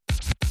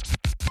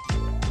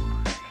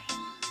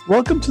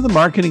Welcome to the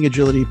Marketing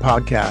Agility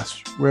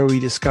Podcast, where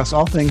we discuss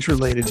all things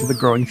related to the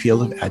growing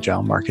field of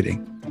agile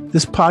marketing.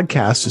 This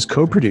podcast is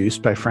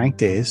co-produced by Frank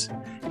Days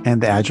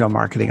and the Agile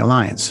Marketing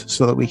Alliance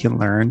so that we can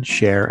learn,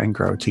 share, and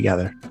grow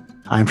together.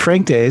 I'm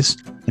Frank Days,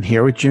 and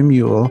here with Jim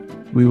Ewell,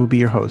 we will be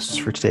your hosts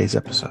for today's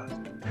episode.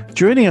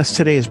 Joining us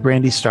today is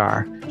Brandy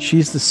Starr.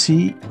 She's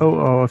the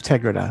COO of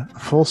Tegrita, a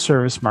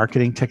full-service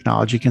marketing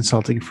technology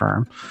consulting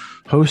firm,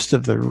 host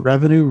of the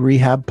Revenue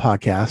Rehab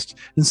podcast,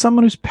 and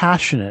someone who's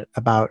passionate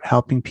about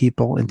helping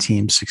people and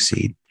teams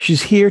succeed.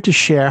 She's here to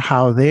share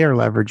how they are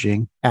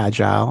leveraging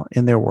Agile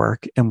in their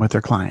work and with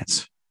their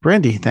clients.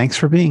 Brandy, thanks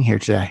for being here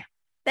today.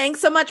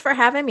 Thanks so much for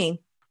having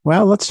me.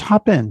 Well, let's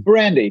hop in.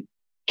 Brandy,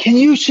 can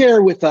you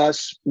share with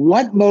us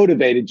what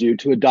motivated you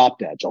to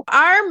adopt Agile?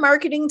 Our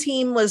marketing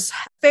team was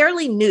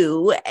fairly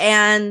new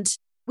and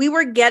we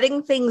were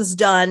getting things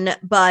done,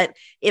 but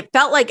it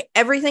felt like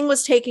everything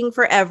was taking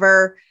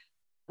forever.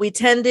 We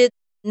tended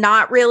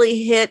not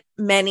really hit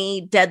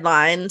many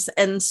deadlines.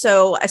 And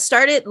so I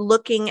started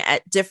looking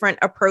at different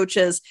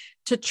approaches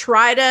to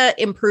try to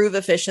improve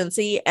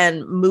efficiency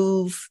and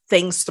move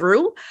things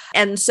through.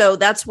 And so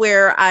that's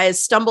where I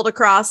stumbled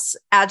across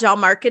Agile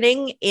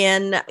marketing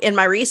in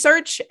my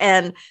research.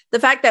 And the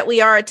fact that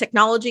we are a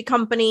technology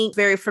company,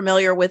 very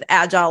familiar with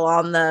Agile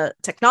on the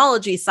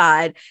technology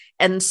side.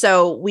 And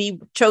so we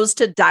chose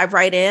to dive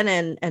right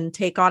in and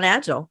take on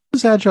Agile.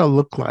 What does Agile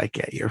look like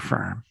at your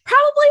firm?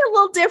 Probably a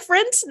little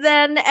different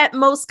than at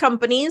most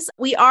companies.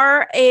 We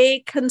are a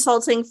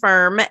consulting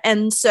firm.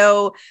 And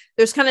so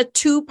there's kind of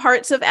two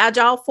parts of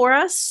Agile for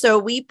us. So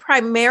we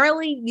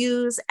primarily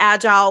use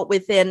Agile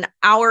within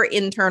our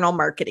internal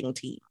marketing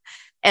team.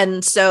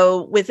 And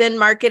so within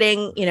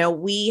marketing,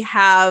 we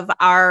have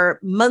our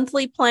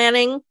monthly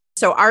planning.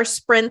 So our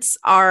sprints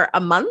are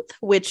a month,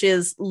 which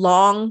is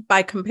long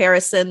by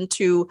comparison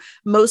to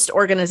most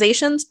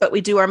organizations, but we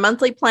do our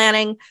monthly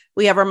planning.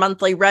 We have our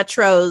monthly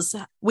retros.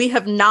 We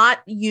have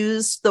not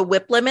used the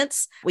WIP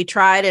limits. We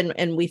tried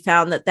and we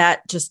found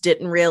that just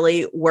didn't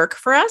really work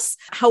for us.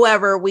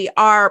 However, we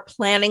are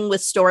planning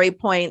with story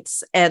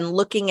points and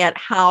looking at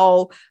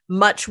how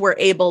much we're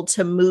able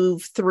to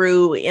move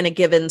through in a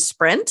given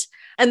sprint.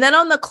 And then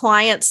on the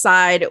client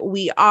side,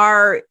 we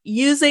are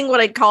using what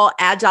I'd call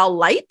Agile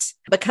Light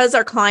because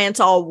our clients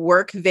all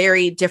work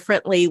very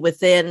differently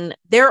within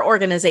their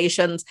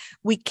organizations.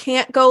 We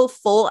can't go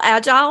full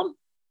Agile,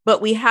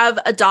 but we have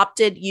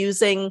adopted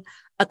using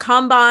a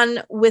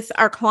Kanban with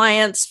our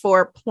clients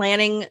for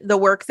planning the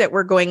work that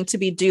we're going to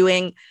be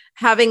doing,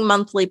 having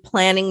monthly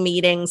planning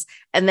meetings,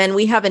 and then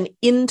we have an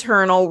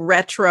internal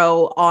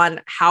retro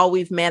on how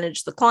we've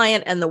managed the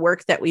client and the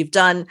work that we've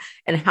done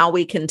and how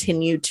we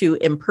continue to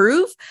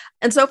improve.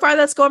 And so far,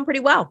 that's going pretty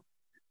well.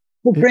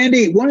 Well,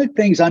 Brandy, one of the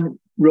things I'm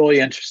really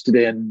interested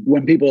in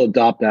when people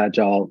adopt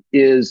Agile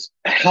is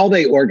how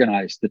they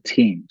organize the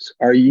teams.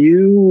 Are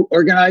you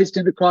organized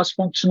into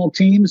cross-functional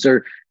teams,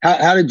 or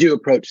how did you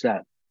approach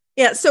that?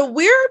 Yeah, so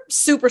we're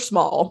super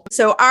small.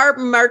 So our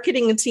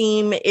marketing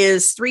team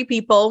is 3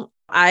 people.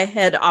 I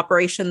head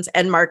operations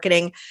and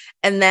marketing,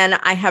 and then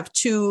I have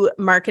 2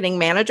 marketing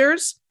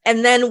managers.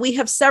 And then we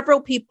have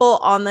several people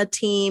on the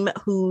team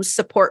who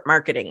support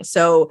marketing.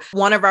 So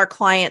one of our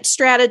client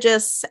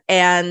strategists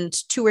and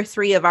 2 or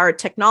 3 of our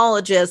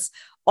technologists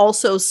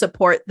also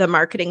support the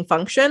marketing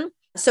function.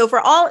 So for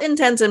all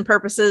intents and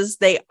purposes,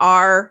 it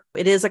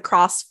is a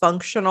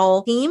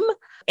cross-functional team.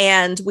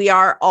 And we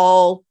are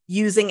all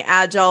using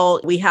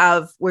Agile.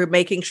 We're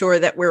making sure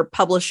that we're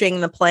publishing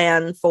the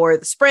plan for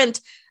the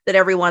sprint, that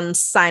everyone's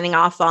signing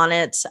off on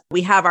it.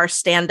 We have our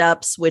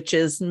stand-ups, which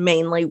is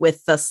mainly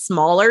with the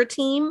smaller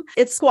team.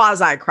 It's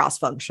quasi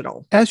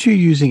cross-functional. As you're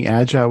using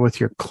Agile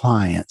with your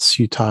clients,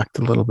 you talked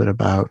a little bit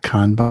about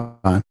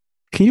Kanban.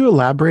 Can you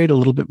elaborate a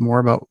little bit more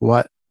about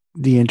what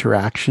the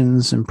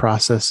interactions and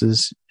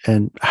processes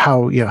and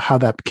how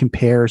that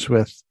compares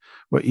with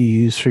what you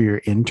use for your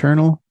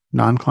internal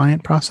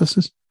non-client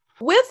processes?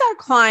 With our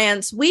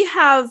clients,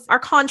 our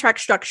contract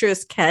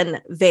structures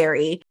can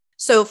vary.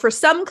 So for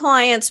some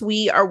clients,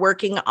 we are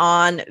working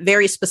on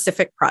very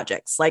specific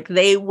projects, like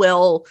they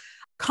will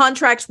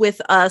contract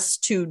with us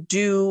to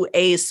do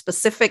a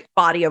specific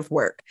body of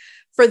work.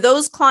 For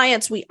those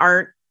clients, we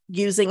aren't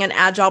using an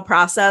Agile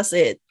process.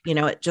 It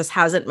just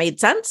hasn't made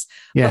sense.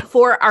 Yeah. But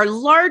for our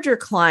larger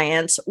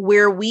clients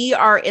where we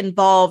are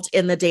involved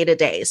in the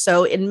day-to-day.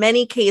 So in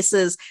many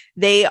cases,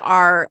 they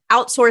are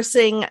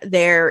outsourcing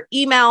their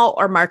email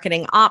or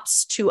marketing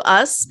ops to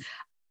us.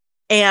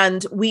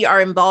 And we are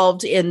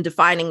involved in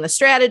defining the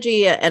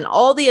strategy and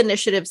all the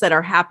initiatives that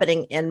are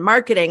happening in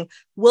marketing,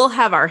 we'll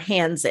have our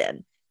hands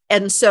in.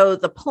 And so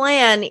the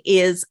plan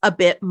is a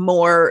bit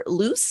more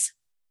loose.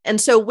 And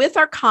so with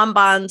our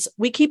Kanbans,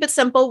 we keep it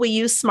simple. We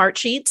use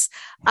Smartsheets.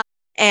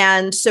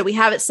 And so we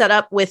have it set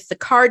up with the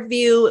card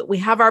view. We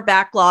have our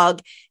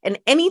backlog, and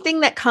anything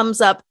that comes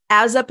up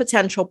as a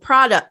potential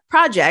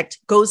project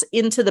goes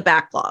into the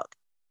backlog.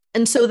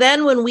 And so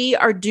then when we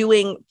are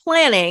doing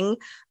planning,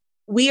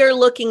 we are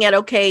looking at,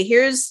 okay,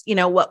 here's,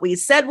 what we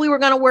said we were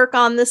going to work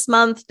on this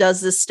month.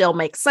 Does this still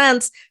make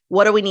sense?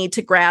 What do we need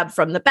to grab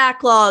from the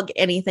backlog?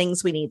 Any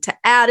things we need to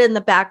add in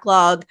the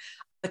backlog?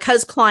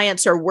 Because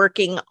clients are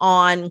working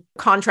on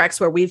contracts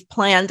where we've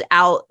planned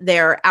out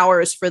their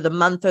hours for the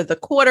month or the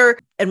quarter,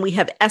 and we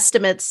have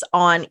estimates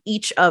on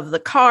each of the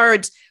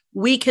cards,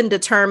 we can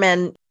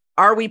determine,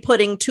 are we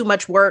putting too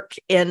much work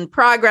in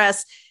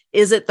progress?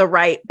 Is it the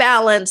right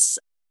balance?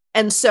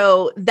 And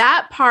so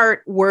that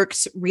part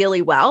works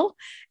really well.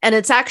 And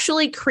it's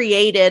actually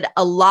created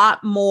a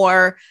lot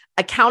more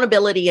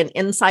accountability and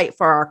insight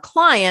for our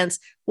clients,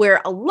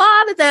 where a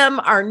lot of them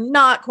are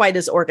not quite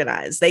as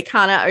organized. They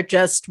kind of are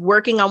just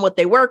working on what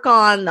they work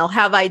on. They'll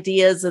have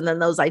ideas, and then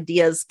those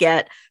ideas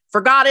get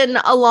forgotten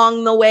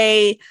along the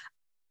way.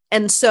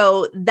 And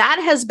so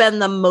that has been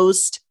the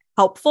most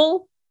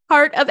helpful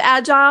part of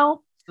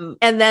Agile.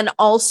 And then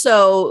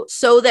also,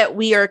 so that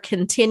we are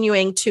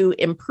continuing to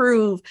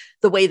improve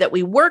the way that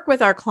we work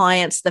with our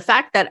clients, the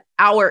fact that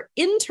our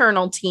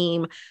internal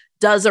team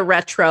does a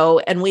retro,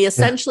 and we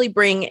essentially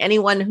bring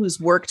anyone who's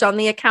worked on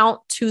the account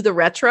to the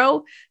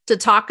retro to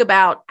talk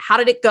about, how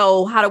did it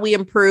go? How do we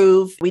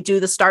improve? We do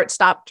the start,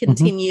 stop,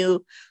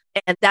 continue.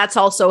 And that's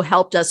also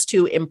helped us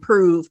to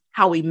improve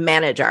how we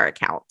manage our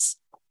accounts.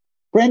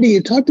 Brandy,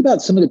 you talked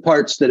about some of the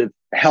parts that have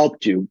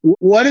helped you.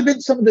 What have been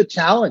some of the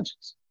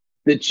challenges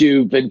that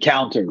you've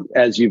encountered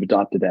as you've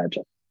adopted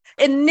Agile?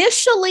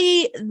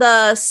 Initially,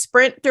 the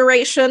sprint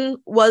duration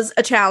was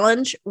a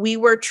challenge. We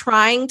were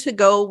trying to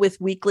go with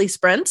weekly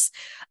sprints,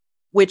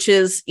 which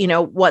is,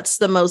 what's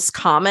the most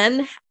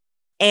common.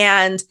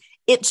 And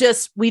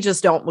we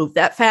just don't move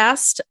that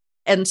fast.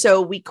 And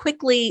so we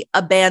quickly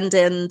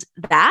abandoned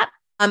that.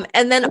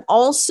 And then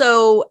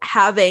also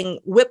having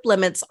WIP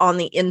limits on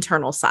the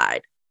internal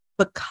side,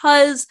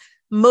 because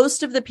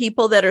most of the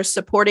people that are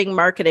supporting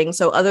marketing,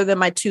 so other than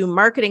my 2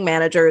 marketing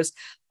managers,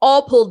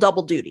 all pull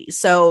double duty.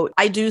 So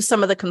I do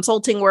some of the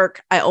consulting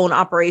work. I own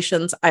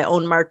operations. I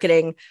own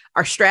marketing.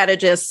 Our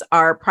strategists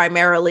are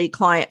primarily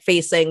client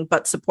facing,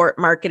 but support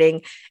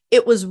marketing.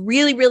 It was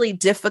really, really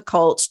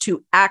difficult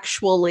to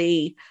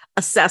actually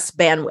assess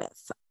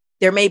bandwidth.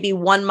 There may be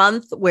 1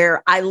 month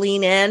where I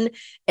lean in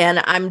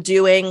and I'm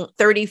doing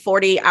 30,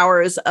 40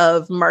 hours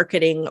of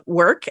marketing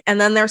work. And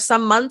then there's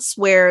some months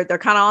where they're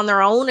kind of on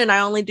their own and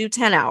I only do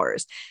 10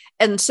 hours.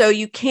 And so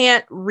you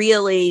can't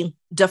really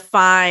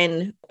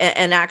define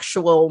an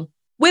actual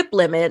WIP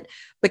limit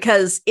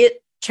because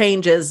it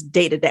changes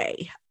day to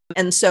day.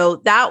 And so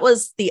that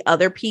was the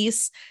other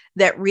piece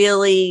that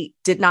really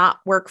did not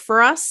work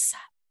for us.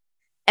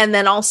 And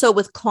then also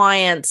with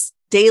clients,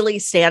 daily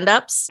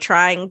stand-ups,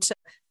 trying to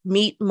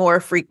meet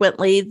more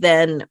frequently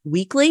than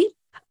weekly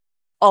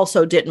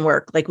also didn't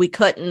work. Like we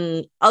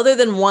couldn't, other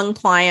than one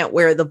client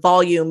where the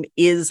volume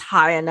is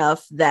high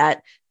enough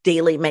that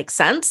daily makes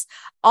sense.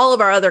 All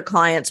of our other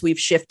clients, we've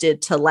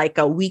shifted to like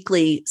a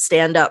weekly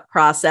stand-up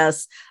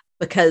process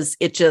because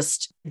it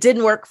just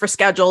didn't work for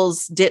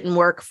schedules, didn't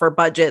work for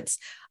budgets.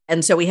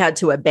 And so we had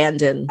to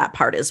abandon that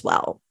part as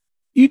well.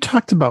 You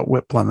talked about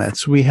WIP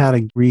limits. We had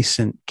a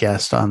recent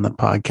guest on the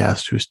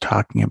podcast who's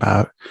talking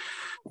about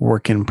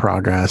work in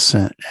progress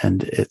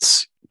and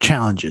its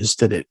challenges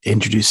that it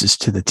introduces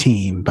to the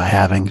team by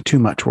having too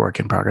much work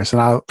in progress.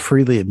 And I'll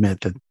freely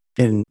admit that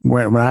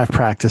when I've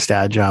practiced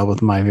Agile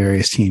with my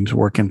various teams,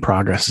 work in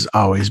progress has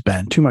always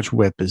been, too much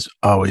WIP has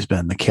always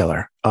been the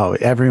killer. Oh,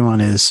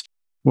 everyone is,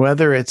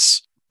 whether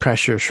it's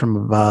pressures from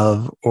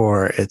above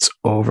or it's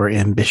over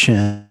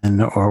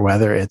ambition or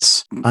whether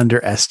it's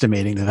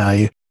underestimating the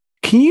value.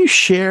 Can you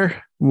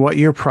share what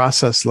your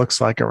process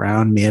looks like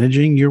around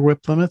managing your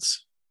WIP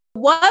limits?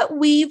 What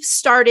we've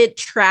started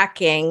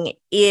tracking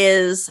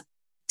is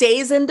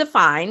days in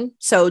Define.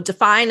 So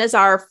Define is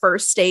our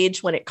first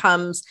stage when it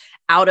comes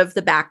out of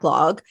the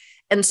backlog.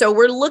 And so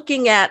we're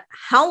looking at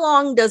how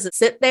long does it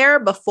sit there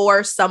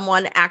before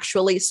someone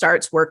actually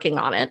starts working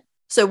on it.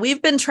 So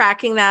we've been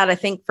tracking that, I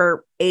think,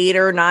 for 8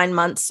 or 9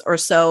 months or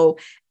so,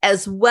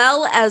 as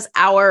well as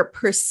our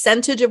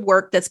percentage of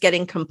work that's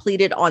getting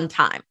completed on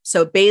time.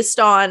 So based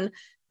on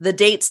the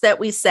dates that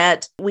we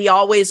set, we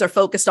always are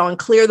focused on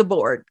clear the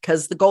board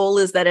because the goal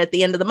is that at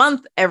the end of the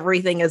month,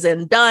 everything is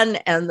done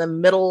and the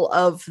middle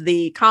of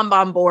the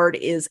Kanban board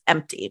is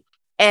empty.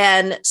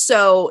 And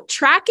so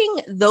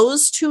tracking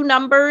those 2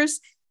 numbers,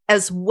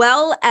 as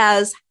well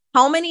as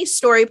how many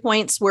story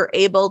points we're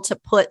able to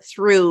put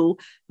through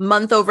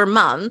month over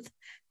month,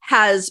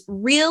 has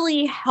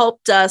really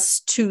helped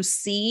us to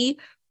see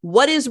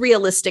what is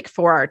realistic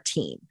for our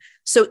team.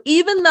 So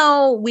even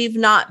though we've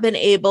not been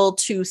able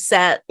to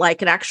set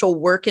like an actual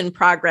work in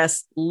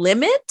progress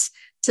limit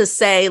to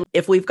say,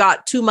 if we've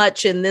got too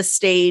much in this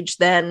stage,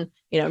 then,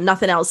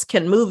 nothing else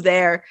can move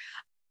there.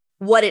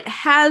 What it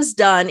has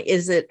done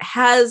is it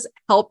has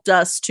helped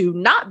us to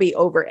not be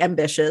over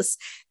ambitious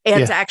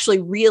and to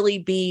actually really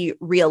be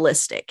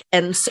realistic.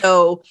 And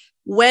so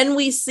when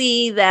we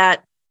see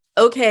that,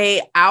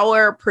 okay,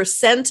 our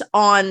percent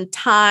on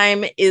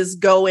time is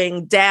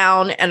going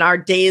down and our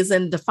days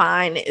in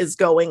Define is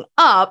going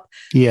up,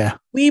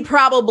 we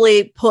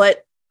probably put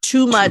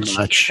too much in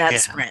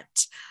that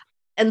sprint.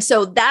 And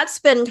so that's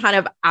been kind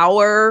of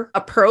our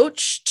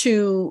approach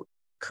to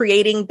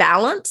creating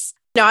balance.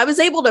 Now, I was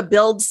able to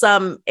build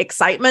some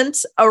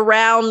excitement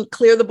around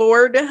Clear the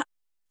Board.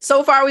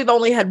 So far, we've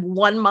only had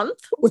 1 month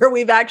where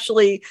we've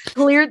actually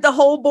cleared the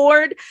whole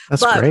board.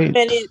 That's great.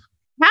 When it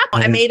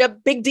happened, I made a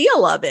big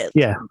deal of it.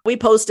 Yeah. We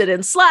posted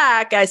in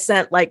Slack. I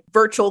sent like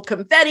virtual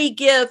confetti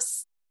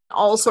gifts,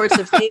 all sorts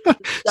of things.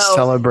 So,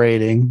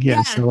 celebrating.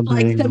 Yeah,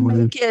 celebrating. Like to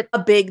make it a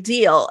big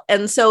deal.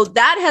 And so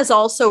that has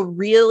also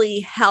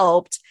really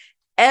helped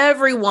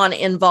everyone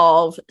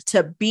involved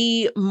to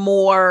be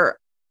more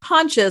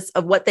conscious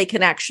of what they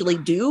can actually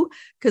do,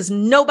 because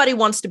nobody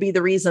wants to be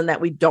the reason that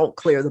we don't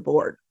clear the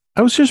board.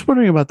 I was just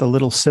wondering about the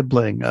little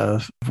sibling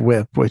of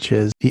WIP, which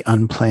is the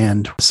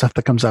unplanned stuff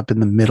that comes up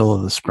in the middle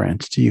of the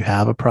sprint. Do you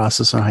have a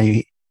process on how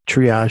you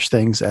triage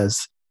things?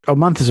 As a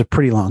month is a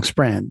pretty long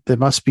sprint, there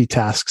must be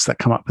tasks that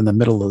come up in the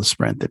middle of the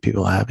sprint that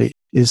people have.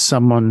 Is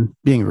someone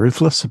being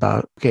ruthless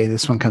about, okay,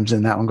 this one comes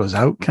in, that one goes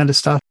out kind of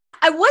stuff?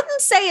 I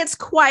wouldn't say it's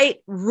quite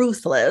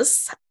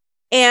ruthless.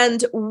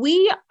 And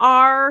we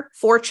are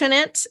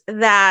fortunate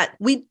that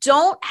we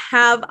don't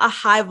have a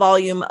high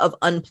volume of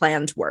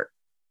unplanned work.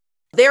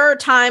 There are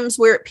times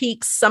where it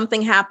peaks,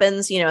 something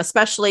happens,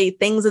 especially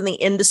things in the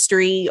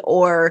industry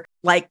or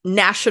like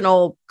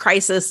national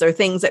crisis or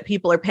things that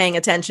people are paying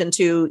attention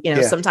to.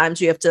 Sometimes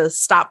you have to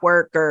stop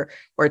work or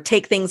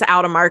take things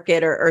out of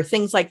market or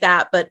things like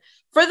that. But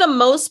for the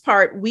most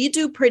part, we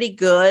do pretty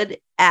good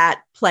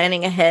at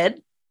planning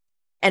ahead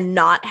and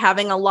not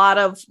having a lot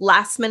of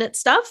last minute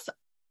stuff.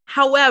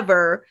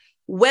 However,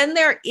 when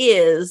there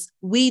is,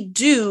 we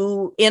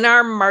do in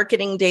our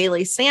marketing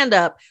daily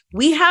stand-up,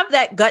 we have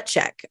that gut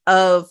check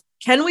of,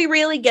 can we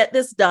really get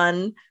this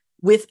done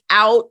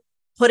without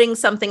putting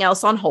something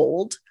else on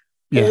hold?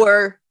 Yeah.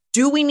 Or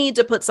do we need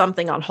to put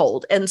something on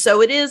hold? And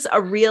so it is a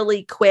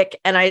really quick,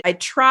 and I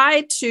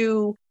try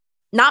to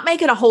not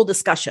make it a whole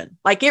discussion.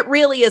 Like it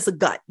really is a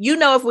gut.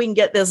 If we can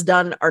get this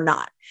done or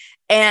not.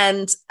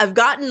 And I've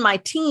gotten my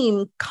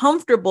team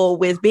comfortable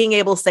with being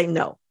able to say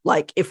no.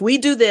 Like if we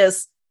do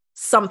this,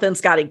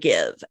 something's got to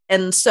give.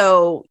 And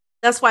so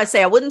that's why I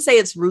say I wouldn't say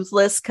it's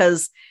ruthless,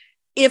 because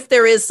if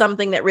there is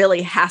something that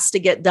really has to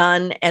get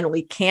done and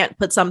we can't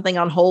put something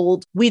on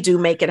hold, we do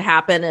make it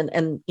happen.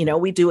 And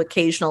we do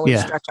occasionally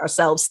stretch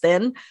ourselves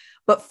thin.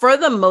 But for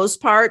the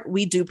most part,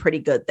 we do pretty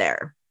good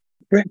there.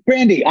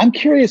 Brandy, I'm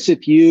curious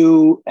if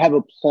you have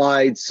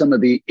applied some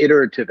of the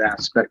iterative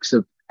aspects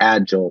of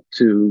Agile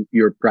to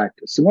your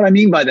practice. And what I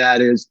mean by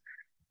that is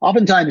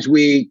oftentimes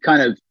we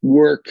kind of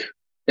work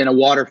in a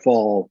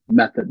waterfall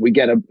method. We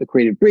get a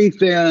creative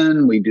brief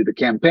in, we do the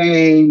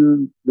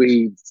campaign,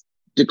 we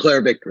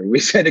declare victory, we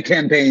say the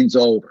campaign's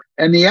over.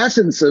 And the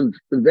essence of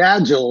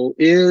Agile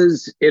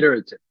is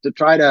iterative, to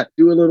try to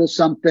do a little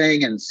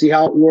something and see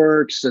how it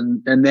works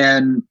and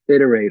then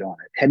iterate on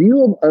it. Have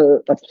you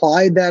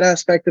applied that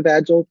aspect of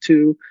Agile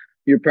to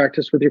your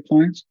practice with your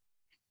clients?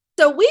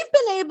 So we've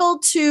been able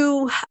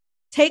to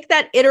take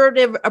that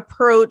iterative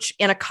approach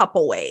in a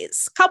couple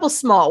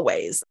small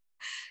ways.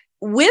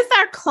 With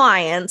our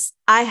clients,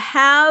 I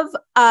have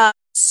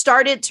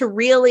started to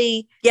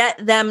really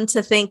get them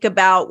to think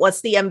about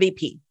what's the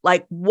MVP?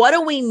 Like, what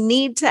do we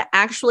need to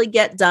actually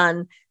get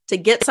done to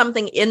get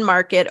something in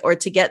market or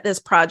to get this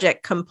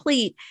project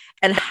complete?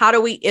 And how do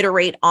we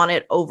iterate on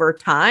it over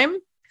time?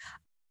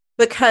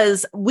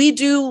 Because we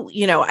do,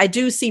 I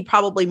do see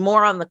probably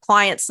more on the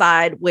client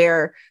side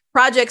where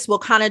projects will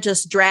kind of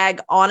just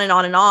drag on and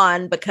on and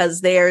on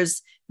because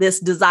there's this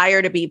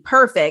desire to be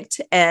perfect.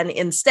 And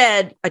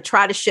instead, I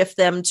try to shift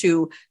them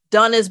to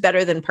done is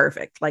better than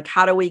perfect. Like,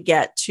 how do we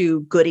get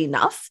to good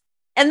enough?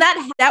 And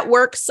that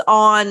works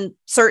on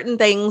certain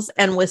things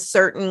and with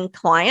certain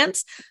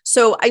clients.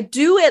 So I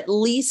do at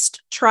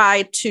least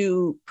try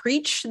to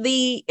preach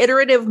the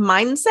iterative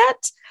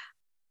mindset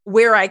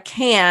where I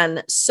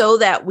can, so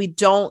that we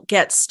don't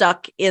get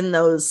stuck in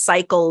those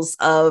cycles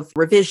of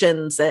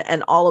revisions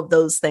and all of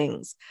those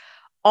things.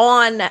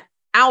 On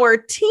our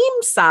team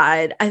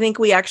side, I think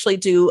we actually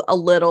do a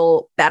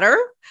little better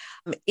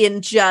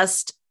in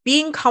just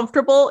being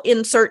comfortable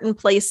in certain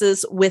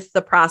places with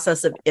the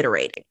process of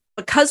iterating.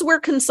 Because we're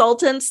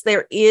consultants,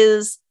 there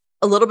is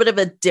a little bit of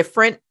a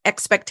different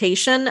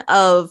expectation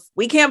of,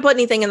 we can't put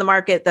anything in the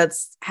market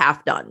that's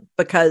half done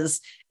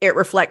because it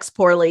reflects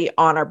poorly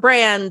on our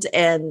brand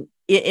and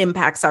it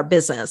impacts our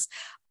business.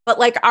 But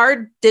like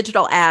our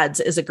digital ads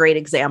is a great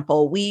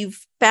example.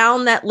 We've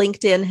found that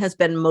LinkedIn has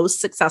been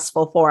most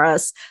successful for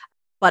us,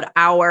 but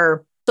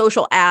our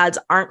social ads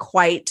aren't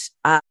quite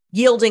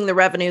yielding the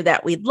revenue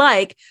that we'd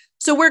like.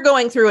 So we're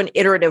going through an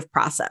iterative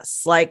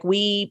process. Like,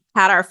 we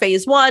had our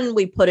phase 1,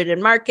 we put it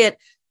in market.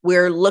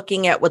 We're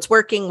looking at what's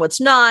working, what's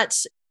not.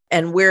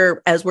 And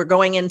as we're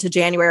going into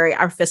January,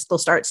 our fiscal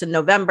starts in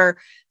November.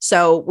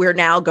 So we're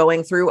now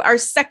going through our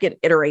second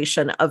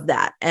iteration of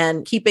that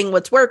and keeping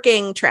what's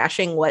working,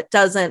 trashing what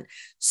doesn't.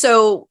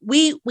 So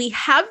we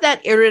have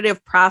that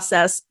iterative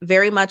process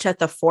very much at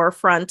the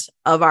forefront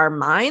of our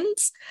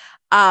minds.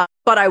 But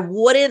I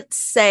wouldn't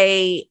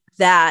say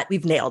that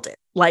we've nailed it.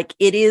 Like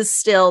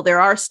there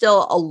are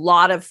still a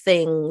lot of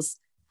things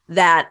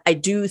that I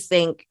do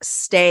think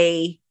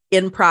stay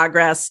in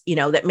progress,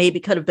 that maybe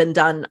could have been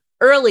done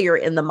earlier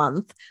in the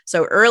month.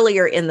 So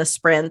earlier in the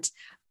sprint,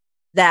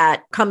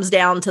 that comes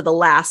down to the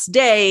last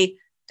day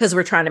because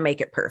we're trying to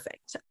make it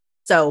perfect.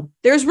 So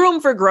there's room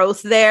for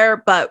growth there,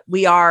 but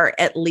we are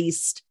at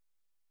least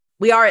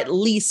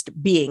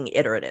being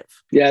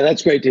iterative. Yeah,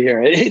 that's great to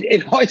hear.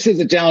 It always is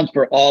a challenge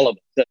for all of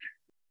us to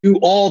do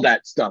all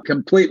that stuff,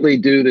 completely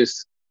do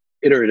this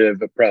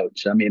iterative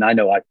approach. I mean, I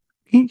know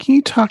Can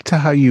you talk to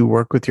how you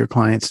work with your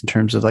clients in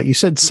terms of, like you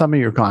said, some of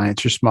your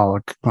clients, your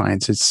smaller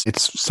clients, it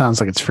sounds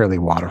like it's fairly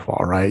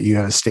waterfall, right? You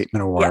have a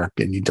statement of work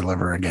and you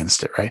deliver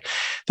against it, right?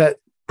 That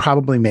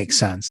probably makes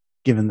sense.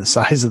 Given the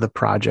size of the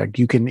project,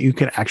 you can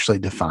actually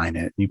define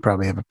it. You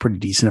probably have a pretty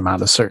decent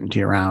amount of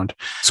certainty around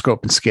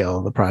scope and scale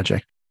of the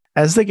project.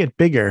 As they get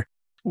bigger,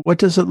 what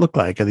does it look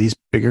like? Are these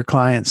bigger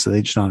clients? Are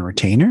they just on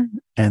retainer?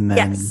 And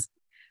then,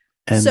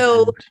 yes.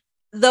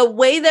 The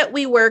way that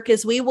we work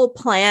is we will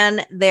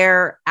plan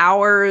their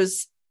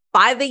hours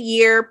by the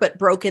year, but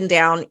broken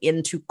down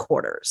into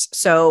quarters.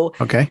 So,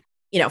 okay.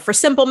 For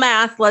simple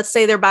math, let's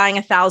say they're buying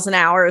 1,000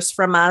 hours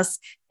from us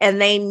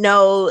and they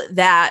know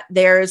that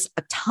there's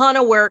a ton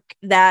of work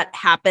that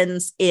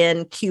happens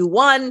in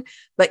Q1,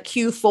 but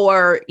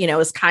Q4,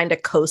 is kind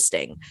of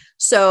coasting.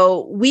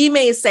 So we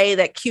may say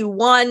that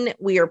Q1,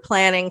 we are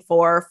planning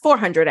for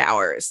 400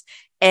 hours.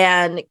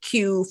 And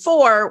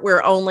Q4,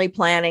 we're only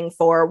planning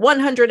for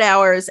 100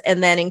 hours.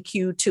 And then in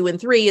Q2 and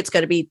 3, it's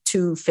going to be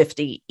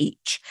 250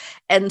 each.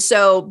 And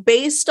so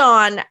based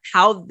on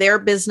how their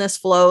business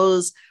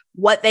flows,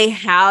 what they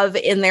have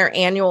in their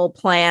annual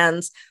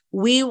plans,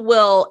 we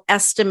will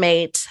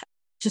estimate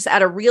just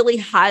at a really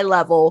high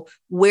level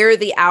where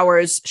the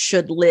hours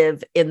should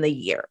live in the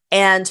year.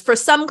 And for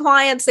some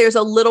clients, there's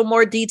a little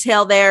more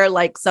detail there.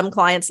 Like some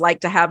clients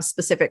like to have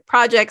specific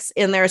projects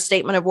in their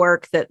statement of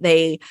work that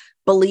they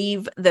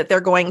believe that they're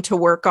going to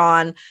work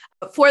on.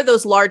 But for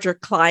those larger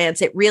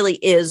clients, it really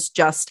is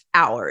just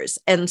hours.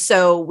 And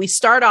so we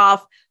start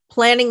off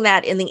planning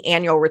that in the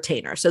annual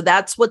retainer. So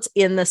that's what's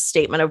in the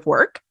statement of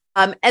work.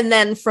 And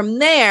then from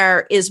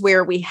there is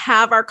where we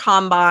have our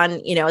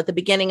Kanban, at the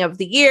beginning of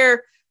the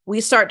year,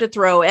 we start to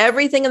throw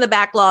everything in the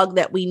backlog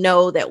that we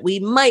know that we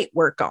might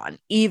work on,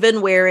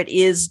 even where it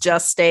is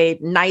just a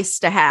nice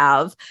to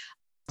have.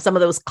 Some of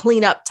those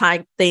cleanup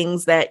type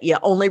things that you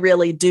only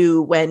really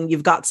do when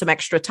you've got some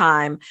extra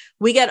time.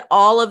 We get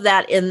all of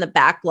that in the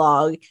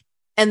backlog,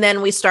 and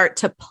then we start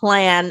to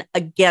plan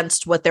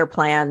against what their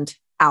planned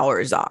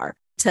hours are.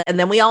 And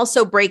then we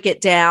also break it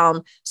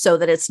down so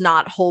that it's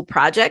not whole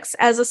projects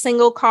as a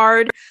single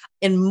card.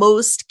 In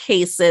most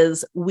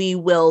cases, we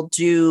will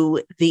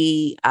do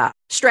the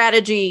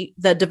strategy,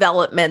 the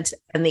development,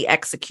 and the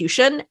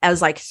execution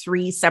as like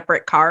 3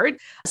 separate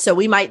cards. So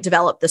we might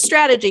develop the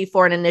strategy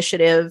for an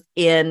initiative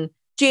in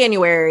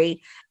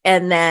January,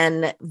 and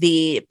then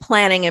the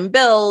planning and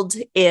build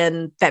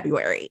in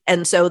February.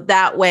 And so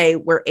that way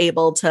we're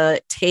able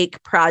to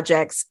take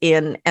projects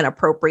in an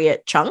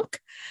appropriate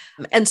chunk.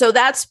 And so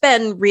that's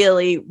been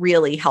really,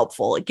 really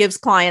helpful. It gives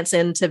clients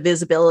into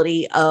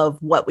visibility of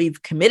what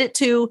we've committed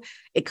to.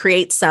 It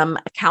creates some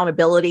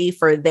accountability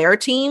for their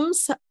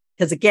teams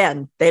because,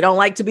 again, they don't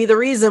like to be the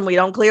reason we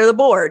don't clear the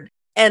board.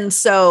 And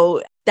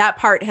so that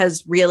part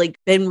has really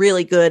been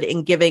really good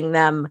in giving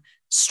them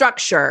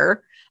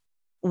structure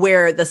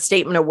where the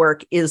statement of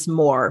work is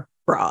more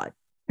broad.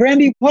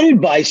 Brandy, what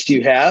advice do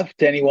you have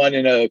to anyone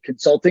in a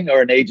consulting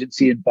or an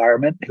agency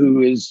environment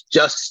who is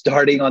just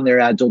starting on their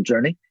Agile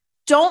journey?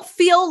 Don't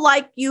feel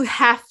like you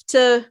have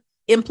to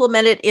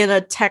implement it in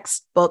a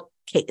textbook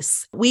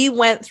case. We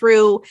went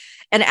through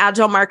an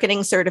Agile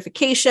marketing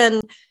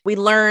certification. We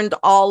learned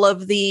all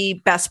of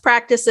the best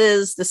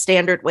practices, the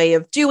standard way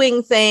of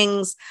doing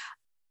things.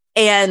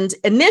 And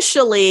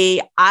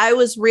initially, I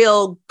was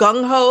real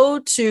gung-ho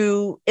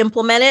to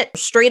implement it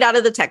straight out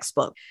of the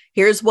textbook.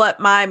 Here's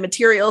what my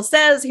material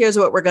says. Here's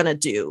what we're going to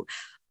do.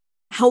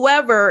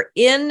 However,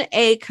 in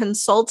a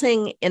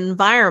consulting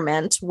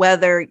environment,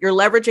 whether you're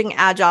leveraging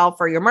Agile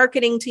for your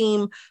marketing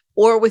team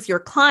or with your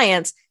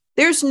clients,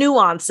 there's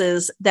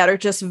nuances that are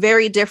just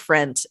very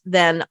different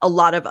than a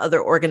lot of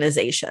other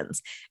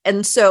organizations.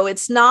 And so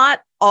it's not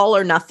all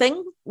or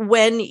nothing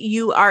when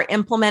you are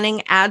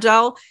implementing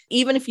Agile.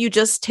 Even if you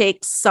just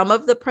take some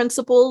of the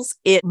principles,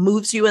 it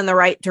moves you in the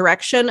right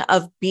direction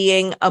of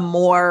being a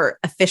more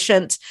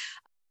efficient,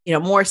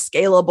 more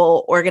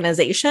scalable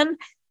organization.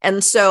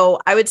 And so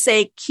I would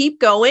say, keep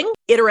going,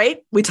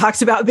 iterate. We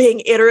talked about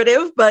being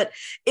iterative, but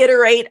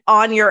iterate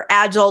on your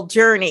Agile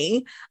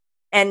journey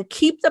and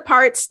keep the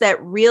parts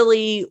that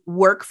really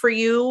work for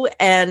you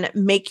and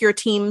make your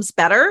teams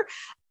better.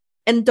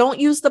 And don't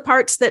use the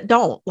parts that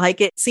don't. Like,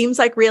 it seems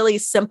like really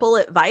simple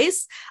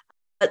advice,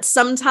 but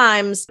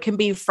sometimes can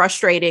be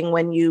frustrating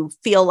when you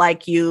feel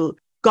like you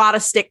got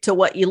to stick to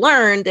what you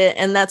learned.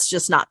 And that's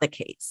just not the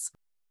case.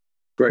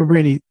 Well,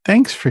 Brandy,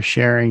 thanks for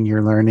sharing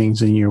your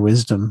learnings and your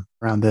wisdom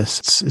around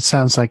this. It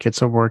sounds like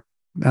it's a work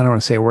I don't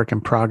want to say a work in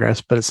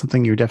progress, but it's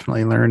something you're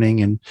definitely learning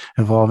and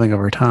evolving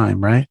over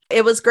time, right?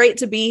 It was great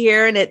to be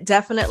here, and it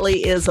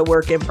definitely is a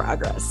work in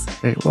progress.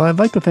 Great. Well, I'd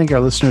like to thank our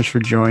listeners for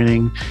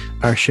joining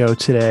our show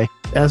today.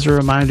 As a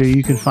reminder,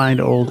 you can find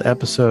old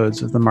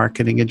episodes of the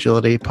Marketing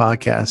Agility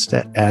podcast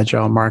at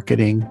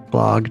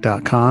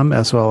agilemarketingblog.com,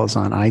 as well as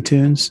on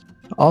iTunes.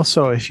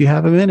 Also, if you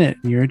have a minute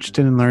and you're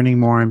interested in learning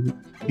more and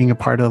being a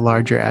part of the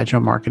larger Agile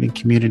marketing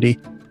community,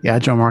 the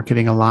Agile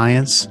Marketing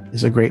Alliance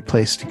is a great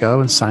place to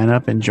go and sign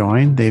up and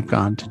join. They've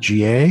gone to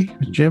GA,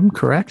 Jim,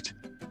 correct?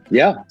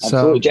 Yeah,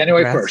 absolutely. So,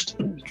 January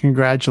 1st.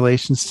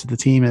 Congratulations to the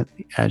team at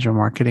the Agile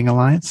Marketing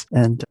Alliance.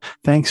 And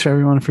thanks for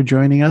everyone for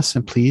joining us.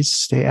 And please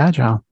stay agile.